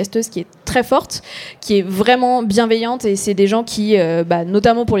podcasteurs et podcasteuses qui est très forte, qui est vraiment bienveillante, et c'est des gens qui,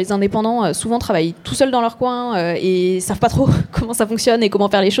 notamment pour les indépendants, souvent travaillent tout seuls dans leur coin et savent pas trop comment ça fonctionne et comment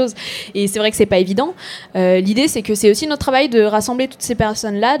faire les choses. Et c'est vrai que c'est pas évident. L'idée, c'est que c'est aussi notre travail de rassembler toutes ces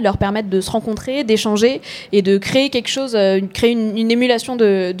personnes-là, de leur permettre de se rencontrer, d'échanger et de créer quelque chose, créer une émulation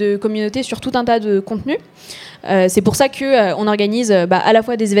de communauté sur tout un tas de contenus. C'est pour ça qu'on organise à la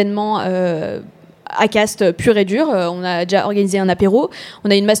fois des événements Acast pur et dur. On a déjà organisé un apéro. On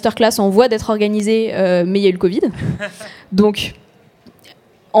a une masterclass en voie d'être organisée, mais il y a eu le Covid. Donc,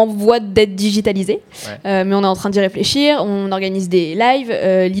 en voie d'être digitalisée. Ouais. Mais on est en train d'y réfléchir. On organise des lives.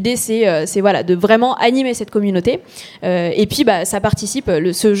 L'idée, c'est de vraiment animer cette communauté. Et puis, ça participe,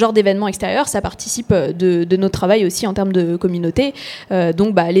 ce genre d'événement extérieur, ça participe de notre travail aussi en termes de communauté.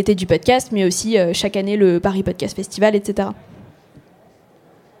 Donc, l'été du podcast, mais aussi chaque année le Paris Podcast Festival, etc.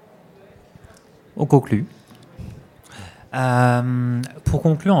 On conclut. Pour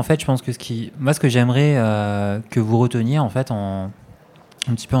conclure, en fait, je pense que ce que j'aimerais que vous reteniez, en fait, un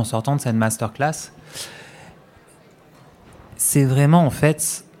petit peu en sortant de cette masterclass, c'est vraiment en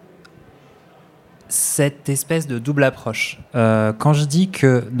fait cette espèce de double approche. Quand je dis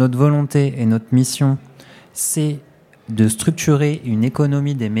que notre volonté et notre mission, c'est de structurer une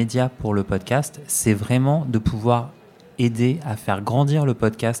économie des médias pour le podcast, c'est vraiment de pouvoir aider à faire grandir le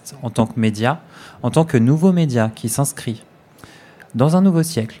podcast en tant que média, en tant que nouveau média qui s'inscrit dans un nouveau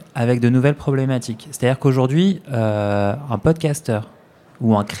siècle avec de nouvelles problématiques. C'est-à-dire qu'aujourd'hui, un podcasteur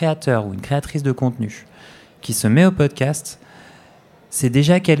ou un créateur ou une créatrice de contenu qui se met au podcast, c'est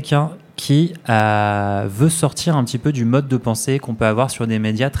déjà quelqu'un qui veut sortir un petit peu du mode de pensée qu'on peut avoir sur des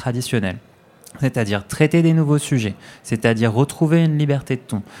médias traditionnels. C'est-à-dire traiter des nouveaux sujets, c'est-à-dire retrouver une liberté de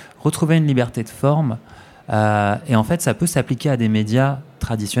ton, retrouver une liberté de forme. Et en fait, ça peut s'appliquer à des médias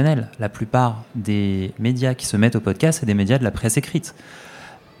traditionnels. La plupart des médias qui se mettent au podcast, c'est des médias de la presse écrite.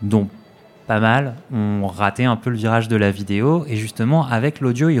 Donc, pas mal, ont raté un peu le virage de la vidéo, et justement avec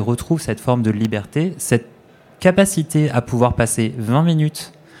l'audio ils retrouvent cette forme de liberté, cette capacité à pouvoir passer 20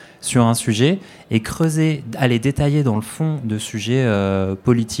 minutes sur un sujet et creuser, aller détailler dans le fond de sujets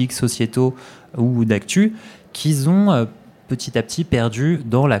politiques, sociétaux ou d'actu qu'ils ont petit à petit perdu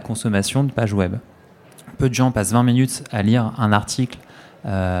dans la consommation de pages web. Peu de gens passent 20 minutes à lire un article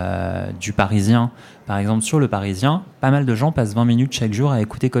du Parisien, par exemple sur le Parisien. Pas mal de gens passent 20 minutes chaque jour à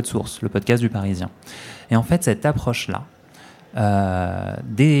écouter Code Source, le podcast du Parisien. Et en fait, cette approche-là,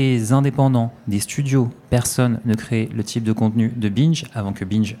 des indépendants, des studios, personne ne crée le type de contenu de Binge avant que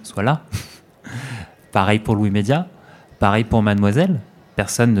Binge soit là. Pareil pour Louis Média, pareil pour Mademoiselle.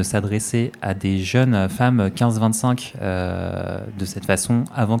 Personne ne s'adressait à des jeunes femmes 15-25 de cette façon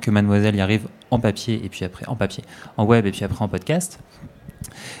avant que Mademoiselle y arrive en papier, et puis après en web, et puis après en podcast.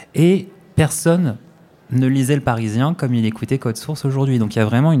 Et personne ne lisait le Parisien comme il écoutait Code Source aujourd'hui. Donc il y a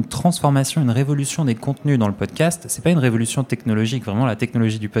vraiment une transformation, une révolution des contenus dans le podcast. C'est pas une révolution technologique, vraiment la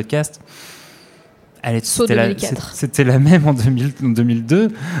technologie du podcast. C'était la même en 2002,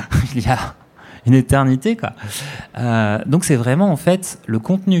 il y a une éternité, quoi. Donc c'est vraiment en fait le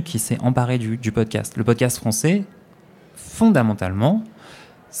contenu qui s'est emparé du podcast. Le podcast français, fondamentalement,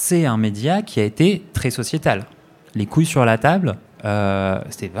 c'est un média qui a été très sociétal. Les couilles sur la table,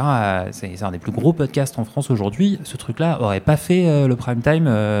 c'est un des plus gros podcasts en France aujourd'hui. Ce truc-là aurait pas fait le prime time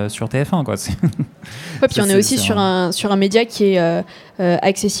sur TF1, quoi. Ouais, puis on est aussi sur un média qui est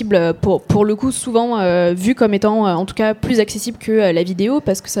accessible pour le coup souvent vu comme étant en tout cas plus accessible que la vidéo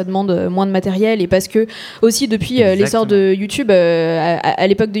parce que ça demande moins de matériel et parce que aussi depuis l'essor de YouTube à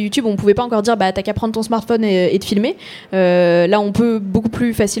l'époque de YouTube on pouvait pas encore dire t'as qu'à prendre ton smartphone et te filmer. Là on peut beaucoup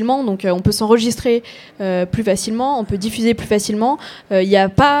plus facilement, donc on peut s'enregistrer plus facilement, on peut diffuser plus facilement. Il n'y a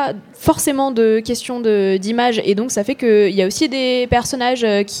pas forcément de questions d'image et donc ça fait qu'il y a aussi des personnages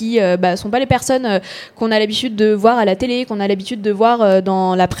qui sont pas les personnes qu'on a l'habitude de voir à la télé, qu'on a l'habitude de voir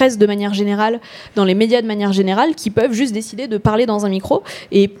dans la presse de manière générale, dans les médias de manière générale, qui peuvent juste décider de parler dans un micro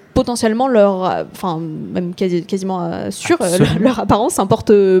et potentiellement même quasiment sûr, leur apparence importe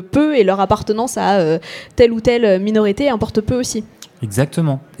peu et leur appartenance à telle ou telle minorité importe peu aussi.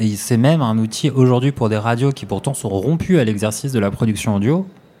 Exactement. Et c'est même un outil aujourd'hui pour des radios qui pourtant sont rompues à l'exercice de la production audio,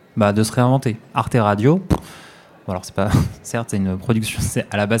 de se réinventer. Arte Radio, alors c'est pas, certes c'est une production,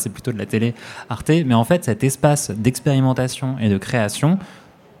 à la base c'est plutôt de la télé Arte, mais en fait cet espace d'expérimentation et de création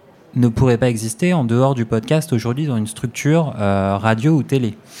ne pourrait pas exister en dehors du podcast aujourd'hui dans une structure radio ou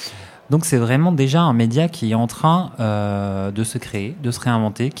télé. Donc c'est vraiment déjà un média qui est en train de se créer, de se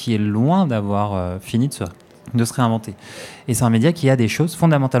réinventer, qui est loin d'avoir fini de se réinventer. Et c'est un média qui a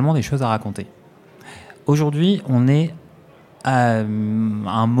fondamentalement des choses à raconter. Aujourd'hui, on est à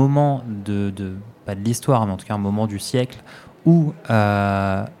un moment pas de l'histoire, mais en tout cas un moment du siècle où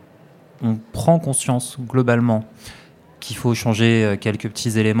on prend conscience globalement qu'il faut changer quelques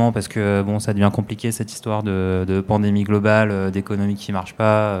petits éléments parce que ça devient compliqué cette histoire de pandémie globale, d'économie qui marche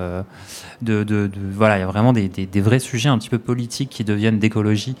pas, voilà, il y a vraiment des vrais sujets un petit peu politiques qui deviennent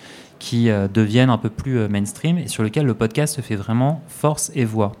d'écologie, qui deviennent un peu plus mainstream et sur lesquels le podcast se fait vraiment force et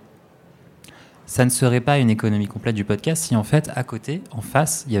voix. Ça ne serait pas une économie complète du podcast si en fait, à côté, en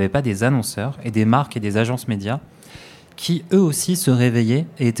face, il n'y avait pas des annonceurs et des marques et des agences médias qui, eux aussi, se réveillaient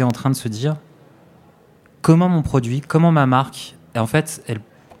et étaient en train de se dire comment mon produit, comment ma marque, et en fait,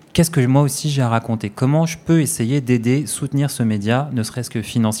 qu'est-ce que moi aussi j'ai à raconter ? Comment je peux essayer d'aider, soutenir ce média, ne serait-ce que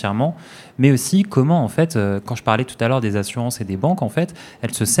financièrement, mais aussi comment, en fait, quand je parlais tout à l'heure des assurances et des banques, en fait,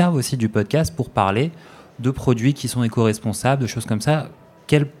 elles se servent aussi du podcast pour parler de produits qui sont éco-responsables, de choses comme ça,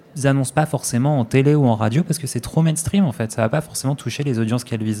 qu'elles annoncent pas forcément en télé ou en radio parce que c'est trop mainstream en fait, ça va pas forcément toucher les audiences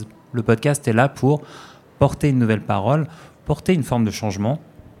qu'elles visent. Le podcast est là pour porter une nouvelle parole, porter une forme de changement.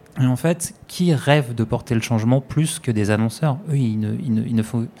 Et en fait, qui rêve de porter le changement plus que des annonceurs ? Eux,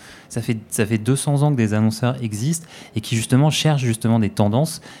 ça fait 200 ans que des annonceurs existent et qui justement cherchent justement des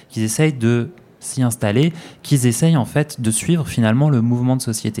tendances, qu'ils essayent de s'y installer, qu'ils essayent en fait de suivre finalement le mouvement de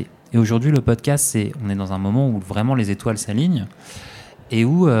société. Et aujourd'hui, le podcast, on est dans un moment où vraiment les étoiles s'alignent et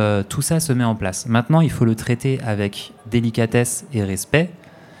où tout ça se met en place. Maintenant, il faut le traiter avec délicatesse et respect.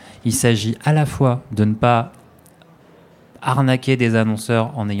 Il s'agit à la fois de ne pas arnaquer des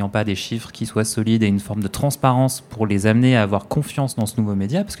annonceurs en n'ayant pas des chiffres qui soient solides et une forme de transparence pour les amener à avoir confiance dans ce nouveau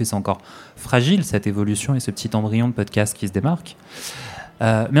média, parce que c'est encore fragile, cette évolution et ce petit embryon de podcast qui se démarque.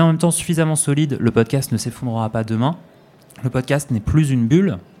 Mais en même temps, suffisamment solide, le podcast ne s'effondrera pas demain. Le podcast n'est plus une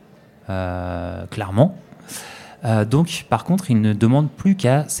bulle, clairement. Donc, par contre, il ne demande plus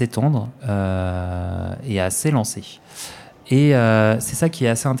qu'à s'étendre et à s'élancer. Et c'est ça qui est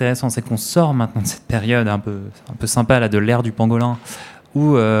assez intéressant, c'est qu'on sort maintenant de cette période un peu sympa là, de l'ère du pangolin,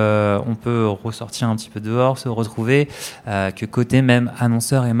 où on peut ressortir un petit peu dehors, se retrouver, que côté même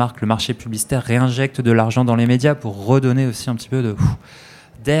annonceurs et marques, le marché publicitaire réinjecte de l'argent dans les médias pour redonner aussi un petit peu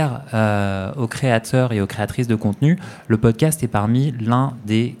d'air aux créateurs et aux créatrices de contenu. Le podcast est parmi l'un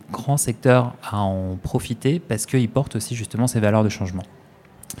des grands secteurs à en profiter parce qu'il porte aussi justement ces valeurs de changement.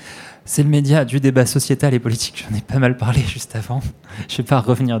 C'est le média du débat sociétal et politique. J'en ai pas mal parlé juste avant. Je ne vais pas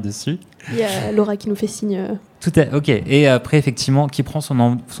revenir dessus. Il y a Laura qui nous fait signe. Ok. Et après, effectivement, qui prend son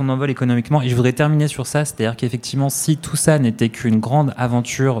envol économiquement. Et je voudrais terminer sur ça. C'est-à-dire qu'effectivement, si tout ça n'était qu'une grande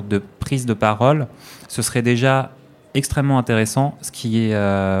aventure de prise de parole, ce serait déjà extrêmement intéressant. Ce qui est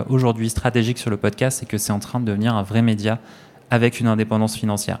aujourd'hui stratégique sur le podcast, c'est que c'est en train de devenir un vrai média avec une indépendance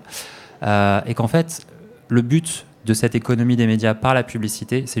financière. Et qu'en fait, le but de cette économie des médias par la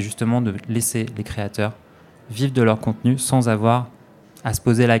publicité, c'est justement de laisser les créateurs vivre de leur contenu sans avoir à se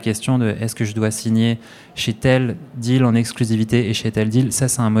poser la question de est-ce que je dois signer chez tel deal en exclusivité et chez tel deal. Ça,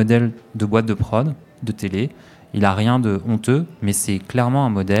 c'est un modèle de boîte de prod, de télé. Il n'a rien de honteux, mais c'est clairement un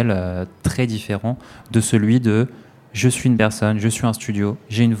modèle très différent de celui de je suis une personne, je suis un studio,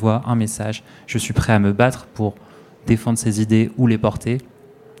 j'ai une voix, un message, je suis prêt à me battre pour défendre ces idées ou les porter.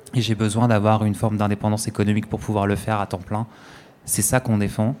 Et j'ai besoin d'avoir une forme d'indépendance économique pour pouvoir le faire à temps plein. C'est ça qu'on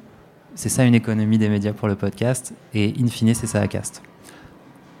défend. C'est ça une économie des médias pour le podcast. Et in fine, c'est ça Acast.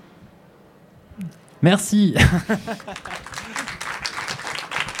 Merci.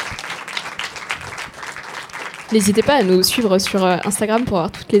 N'hésitez pas à nous suivre sur Instagram pour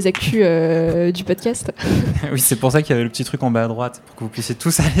avoir toutes les actus du podcast. Oui, c'est pour ça qu'il y avait le petit truc en bas à droite, pour que vous puissiez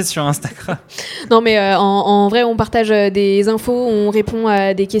tous aller sur Instagram. Non, mais en vrai, on partage des infos, on répond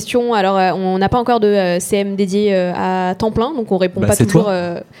à des questions. Alors, on n'a pas encore de CM dédié à temps plein, donc on répond pas toujours...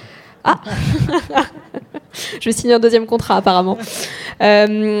 Ah je vais signer un deuxième contrat apparemment.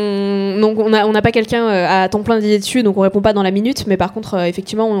 Donc on n'a pas quelqu'un à temps plein dédié dessus, donc on répond pas dans la minute, mais par contre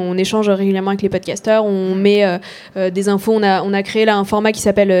effectivement on échange régulièrement avec les podcasteurs, on met des infos, on a créé là un format qui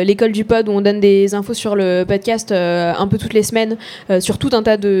s'appelle l'école du pod où on donne des infos sur le podcast un peu toutes les semaines sur tout un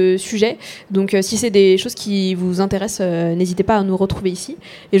tas de sujets. Donc si c'est des choses qui vous intéressent, n'hésitez pas à nous retrouver ici.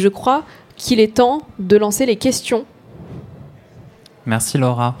 Et je crois qu'il est temps de lancer les questions. Merci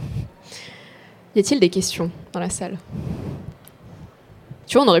Laura. Y a-t-il des questions dans la salle ?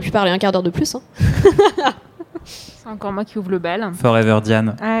 Tu vois, on aurait pu parler un quart d'heure de plus. Hein. C'est encore moi qui ouvre le bal. Forever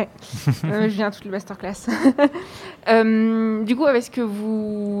Diane. Ouais, je viens à toutes les masterclass. Du coup, avec ce que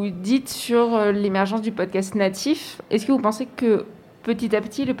vous dites sur l'émergence du podcast natif, est-ce que vous pensez que petit à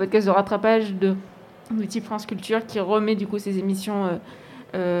petit, le podcast de rattrapage de type France Culture, qui remet du coup ses émissions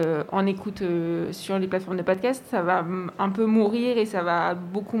en écoute sur les plateformes de podcast, ça va un peu mourir et ça va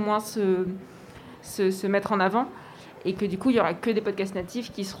beaucoup moins se mettre en avant, et que du coup il y aura que des podcasts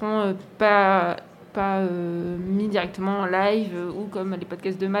natifs qui seront pas mis directement en live, ou comme les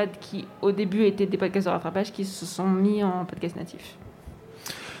podcasts de Mad qui au début étaient des podcasts de rattrapage qui se sont mis en podcast natif.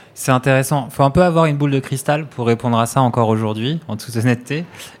 C'est intéressant. Il faut un peu avoir une boule de cristal pour répondre à ça encore aujourd'hui, en toute honnêteté.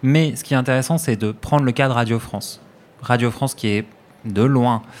 Mais ce qui est intéressant, c'est de prendre le cas de Radio France. Radio France qui est de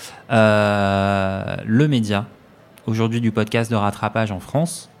loin le média aujourd'hui du podcast de rattrapage en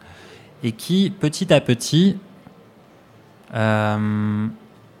France, et qui, petit à petit, rentre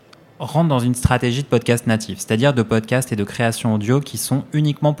dans une stratégie de podcast natif, c'est-à-dire de podcast et de création audio qui sont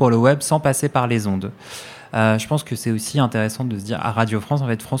uniquement pour le web, sans passer par les ondes. Je pense que c'est aussi intéressant de se dire, à Radio France, en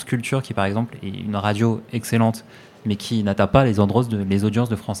fait, France Culture, qui par exemple est une radio excellente, mais qui n'atteint pas les audiences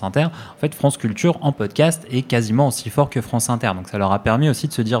de France Inter. En fait, France Culture, en podcast, est quasiment aussi fort que France Inter. Donc ça leur a permis aussi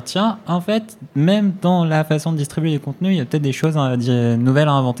de se dire, tiens, en fait, même dans la façon de distribuer les contenus, il y a peut-être des choses nouvelles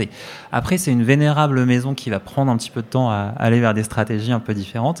à inventer. Après, c'est une vénérable maison qui va prendre un petit peu de temps à aller vers des stratégies un peu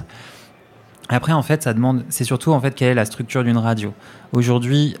différentes. Après, en fait, ça demande, c'est surtout en fait quelle est la structure d'une radio.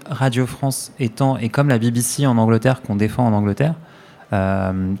 Aujourd'hui, Radio France et comme la BBC en Angleterre, qu'on défend en Angleterre,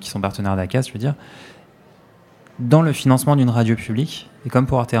 qui sont partenaires d'ACAS, je veux dire, dans le financement d'une radio publique, et comme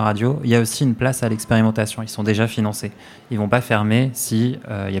pour Arte Radio, il y a aussi une place à l'expérimentation. Ils sont déjà financés. Ils ne vont pas fermer s'il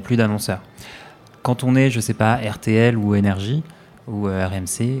n'y a plus d'annonceurs. Quand on est, je ne sais pas, RTL ou Énergie, ou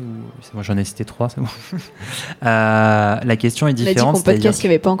RMC, moi j'en ai cité 3, c'est bon. La question est différente. On a dit qu'en podcast, il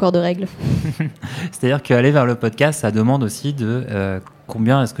n'y avait pas encore de règles. C'est-à-dire qu'aller vers le podcast, ça demande aussi de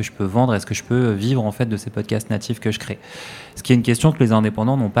combien est-ce que je peux vendre, est-ce que je peux vivre en fait de ces podcasts natifs que je crée. Ce qui est une question que les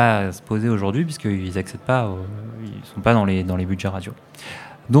indépendants n'ont pas à se poser aujourd'hui, puisqu'ils n'accèdent pas, ils ne sont pas dans les budgets radio.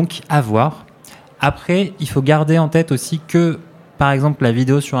 Donc, à voir. Après, il faut garder en tête aussi que, par exemple, la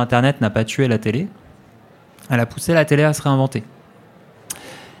vidéo sur Internet n'a pas tué la télé. Elle a poussé la télé à se réinventer.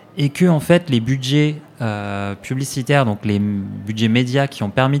 Et que, en fait, les budgets publicitaires, donc les budgets médias qui ont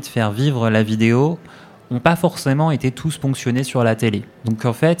permis de faire vivre la vidéo, n'ont pas forcément été tous ponctionnés sur la télé. Donc,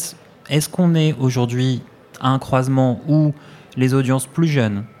 en fait, est-ce qu'on est aujourd'hui à un croisement où les audiences plus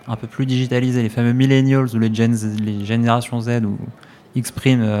jeunes, un peu plus digitalisées, les fameux millennials ou les générations Z ou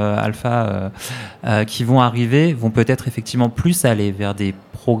X-Prime, Alpha, qui vont arriver, vont peut-être effectivement plus aller vers des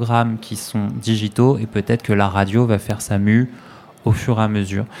programmes qui sont digitaux, et peut-être que la radio va faire sa mue au fur et à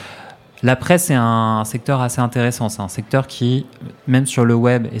mesure. La presse est un secteur assez intéressant. C'est un secteur qui, même sur le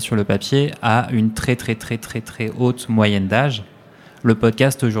web et sur le papier, a une très très très très très haute moyenne d'âge. Le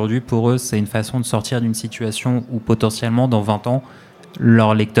podcast aujourd'hui, pour eux, c'est une façon de sortir d'une situation où potentiellement dans 20 ans,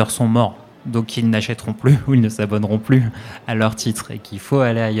 leurs lecteurs sont morts. Donc ils n'achèteront plus ou ils ne s'abonneront plus à leur titre, et qu'il faut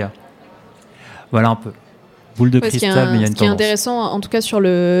aller ailleurs. Voilà un peu. Boule de cristal, mais il y a une tendance. Ce qui est intéressant, en tout cas sur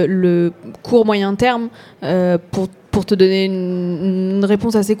le court moyen terme, pour te donner une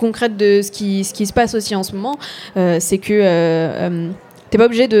réponse assez concrète de ce qui se passe aussi en ce moment, c'est que t'es pas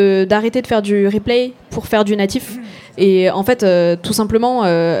obligé d'arrêter de faire du replay pour faire du natif. Et en fait, tout simplement,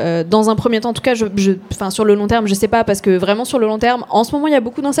 dans un premier temps, en tout cas, sur le long terme, je sais pas, parce que vraiment sur le long terme, en ce moment, il y a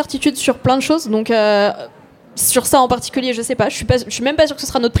beaucoup d'incertitudes sur plein de choses, donc sur ça en particulier, je sais pas, je suis même pas sûre que ce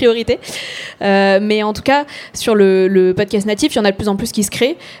sera notre priorité. Mais en tout cas, sur le podcast natif, il y en a de plus en plus qui se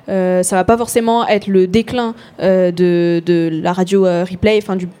créent. Ça va pas forcément être le déclin de la radio replay,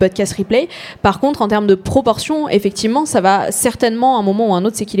 enfin du podcast replay. Par contre, en termes de proportion, effectivement, ça va certainement à un moment ou à un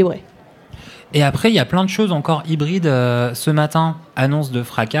autre s'équilibrer. Et après, il y a plein de choses encore hybrides. Ce matin, annonce de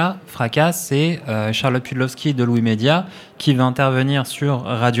Fracas. Fracas, c'est Charlotte Pudlowski de Louis Média qui va intervenir sur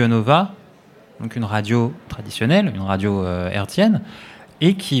Radio Nova, donc une radio traditionnelle, une radio hertzienne,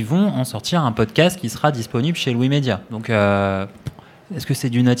 et qui vont en sortir un podcast qui sera disponible chez Louis Média. Donc, est-ce que c'est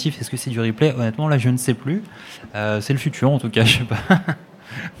du natif, est-ce que c'est du replay ? Honnêtement, là, je ne sais plus. C'est le futur, en tout cas, je sais pas.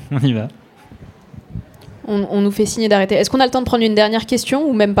 On y va. On nous fait signe d'arrêter. Est-ce qu'on a le temps de prendre une dernière question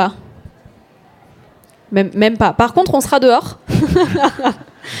ou même pas ? Même pas. Par contre, on sera dehors.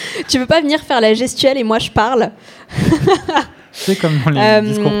 Tu veux pas venir faire la gestuelle et moi je parle. C'est comme dans les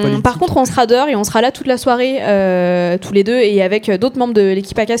discours politiques. Par contre, on sera dehors et on sera là toute la soirée, tous les deux, et avec d'autres membres de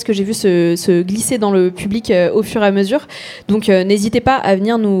l'équipe ACAST que j'ai vu se glisser dans le public au fur et à mesure. Donc, n'hésitez pas à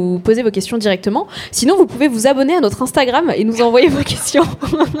venir nous poser vos questions directement. Sinon, vous pouvez vous abonner à notre Instagram et nous envoyer vos questions.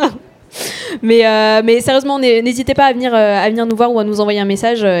 Mais sérieusement, n'hésitez pas à venir nous voir ou à nous envoyer un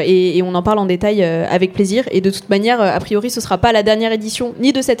message et on en parle en détail avec plaisir. Et de toute manière, a priori, ce sera pas la dernière édition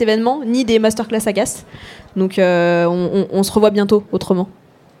ni de cet événement, ni des masterclass ACAST. Donc on se revoit bientôt autrement.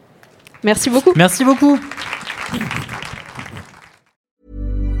 Merci beaucoup. Merci beaucoup.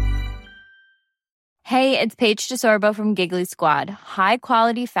 Hey, it's Paige DeSorbo from Giggly Squad. High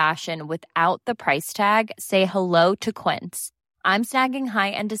quality fashion without the price tag. Say hello to Quince. I'm snagging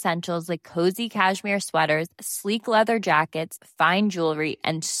high-end essentials like cozy cashmere sweaters, sleek leather jackets, fine jewelry,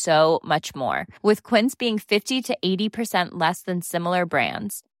 and so much more. With Quince being 50 to 80% less than similar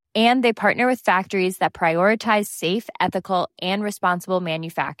brands. And they partner with factories that prioritize safe, ethical, and responsible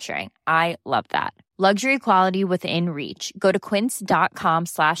manufacturing. I love that. Luxury quality within reach. Go to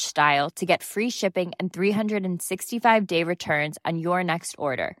quince.com/style to get free shipping and 365-day returns on your next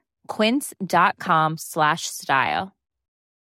order. Quince.com/style.